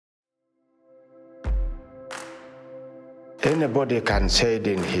Anybody can say it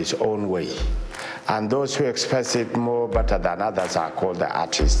in his own way, and those who express it more better than others are called the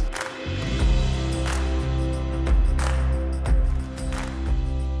artists.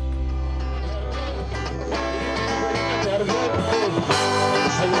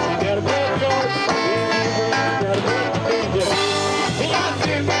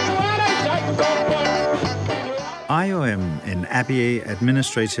 IOM in Abyei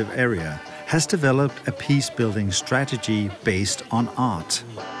Administrative Area has developed a peace-building strategy based on art.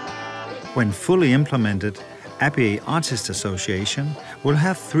 When fully implemented, Abyei Artist Association will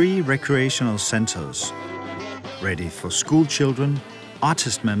have 3 recreational centers, ready for school children,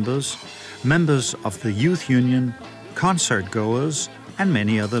 artist members, members of the youth union, concert goers, and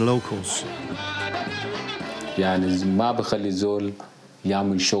many other locals. يعني ما بخلي زول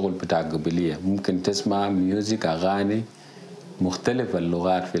يعمل شغل بتاع قبلية. ممكن تسمع ميوزك أغاني مختلف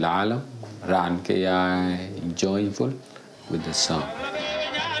اللغات في العالم ران كيا joyful with the song.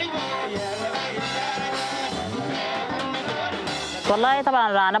 والله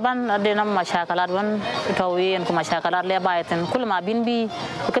طبعا رانا بن دينا مشاكلات بن توين كمشاكلات ليه بايتن كل ما بين بي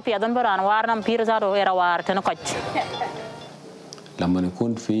وكتي أدن بران وارنا مبير زارو إيرا وارتنا كج. لما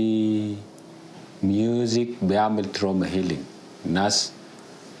نكون في ميوزك بيعمل تروما هيلينج الناس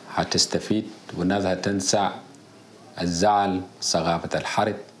هتستفيد والناس هتنسى الزعل ثقافة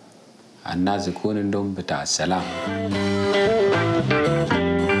الحرب الناس يكون عندهم بتاع السلام.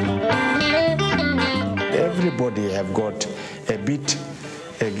 Everybody have got a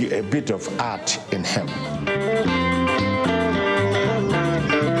bit of art in him.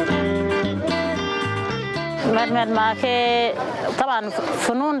 ما كي طبعا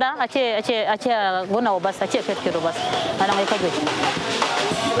فنون ده أشي غنى وبس أشي فكر وبس أنا ما يكذب.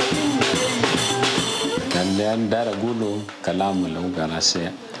 لأن دار أقوله كلام اللي هو قال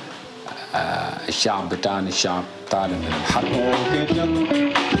هسه الشعب بتاعنا الشعب طالع من الحرب.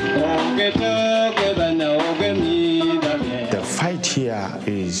 The fight here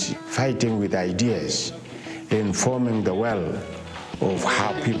is fighting with ideas, informing the world of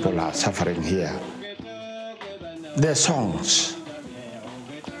how people are suffering here. Their songs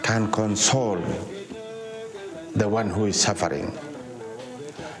can console the one who is suffering,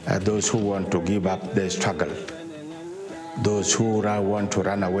 those who want to give up their struggle, those who want to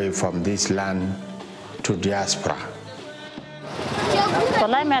run away from this land to diaspora.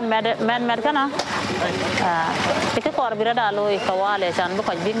 والله من كنا تكبر بردا لو يكوالي عشان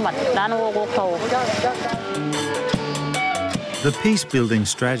بقى بيج مات لانه وقفوا. The peace-building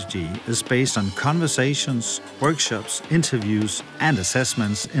strategy is based on conversations, workshops, interviews, and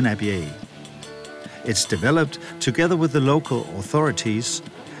assessments in Abyei. It's developed together with the local authorities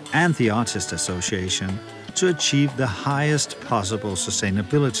and the Artist Association to achieve the highest possible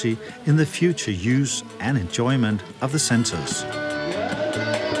sustainability in the future use and enjoyment of the centers.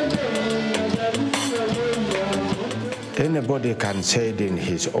 Anybody can say it in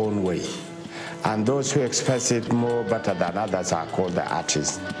his own way, and those who express it more better than others are called the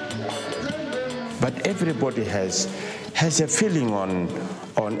artists. But everybody has a feeling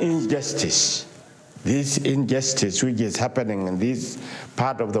on injustice, this injustice which is happening in this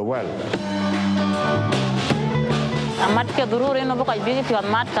part of the world. أمات كدرور إنه بقى بيجي في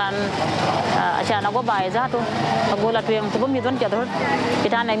أمات كان عشان أقول بايزاتو أقول أتوين تبغى ميدون كدرور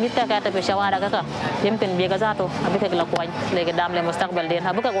كتانا ميتا كاتا في شوارع كذا يمكن بيجازاتو أبي كلا كوين لقدام لمستقبل دين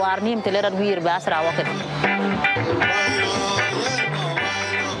أبي كوارنيم تلرد وير بأسرع وقت.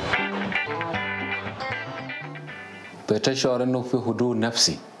 بتشعر إنه في حدود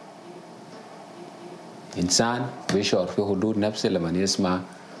نفسي. إنسان بيشعر في حدود نفسي لما يسمع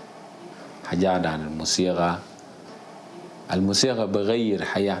حاجات عن الموسيقى. الموسيقى بغير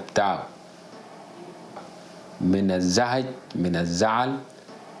حياة بتاعه من الزعج من الزعل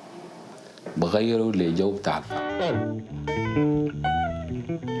بغيره لجو بتاع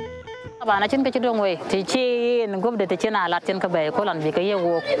طبعا أشين كتير وي تيجي نقول ده تيجي على تين كباي كلان بيكيه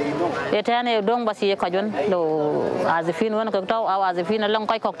وو يتاني دون بس يكجون لو عازفين وانا كتاو أو عازفين لون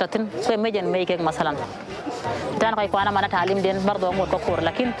كاي كوكتاتين سوي ميجن ميكك مثلا تان كاي كوانا ما نتعلم دين برضو أمور ككور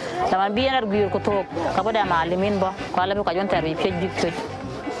لكن لما بيجي نرجع كتوب كبدا معلمين با كوالا بيكجون تبي بيج بيج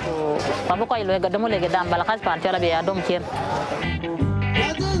بابو كاي لو يقدموا لقدام بلخاص بانتي ولا بيادوم كين